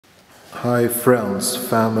Hi friends,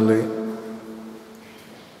 family,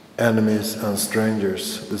 enemies and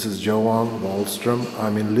strangers. This is Johan, Wahlstrom.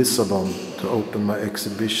 I'm in Lisbon to open my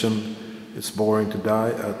exhibition It's Boring to Die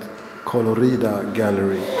at Colorida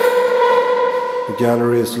Gallery. The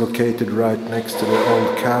gallery is located right next to the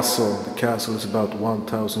old castle. The castle is about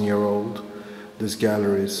 1,000 years old. This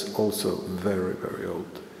gallery is also very, very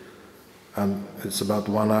old. And it's about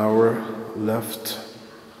 1 hour left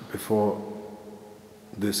before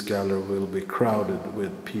this gallery will be crowded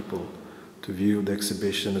with people to view the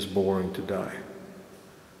exhibition It's Boring to Die.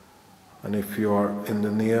 And if you are if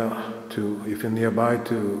you're nearby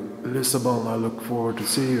to Lisbon, I look forward to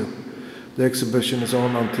see you. The exhibition is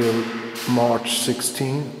on until March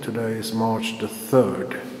 16. Today is March the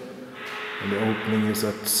 3rd. And the opening is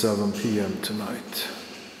at 7 p.m. tonight.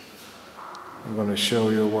 I'm going to show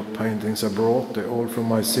you what paintings I brought. They're all from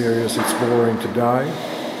my series It's Boring to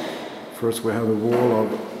Die. First we have a wall of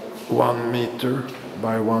 1 meter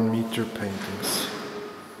by 1 meter paintings.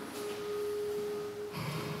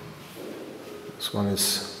 This one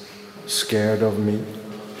is Scared of Me.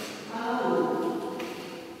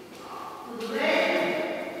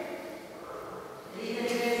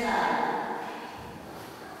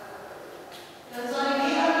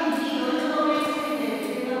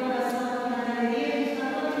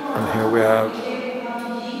 And here we have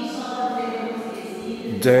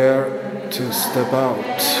Dare to Step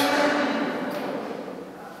Out.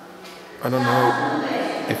 I don't know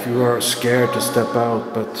if you are scared to step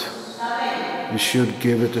out, but you should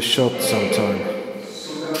give it a shot sometime.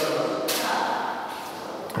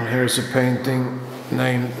 And here's a painting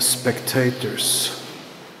named Spectators.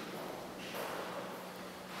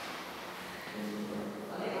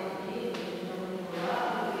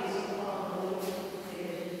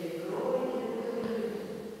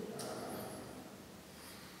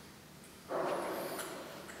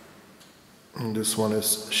 And this one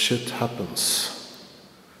is Shit Happens.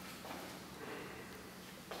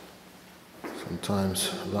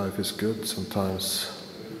 Sometimes life is good, sometimes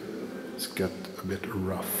it's get a bit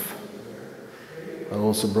rough. I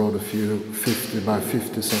also brought a few 50 by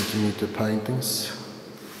 50 centimeter paintings.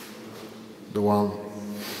 The one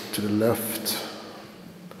to the left,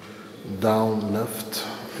 down left,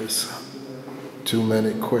 is Too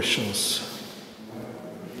Many Questions.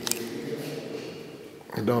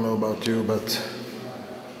 I don't know about you, but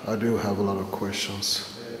I do have a lot of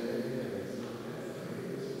questions.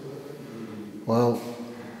 Well,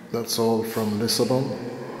 that's all from Lisbon,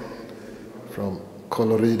 from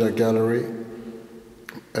Colorida Gallery.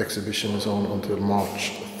 Exhibition is on until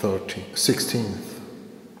March 16th,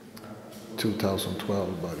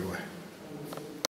 2012, by the way.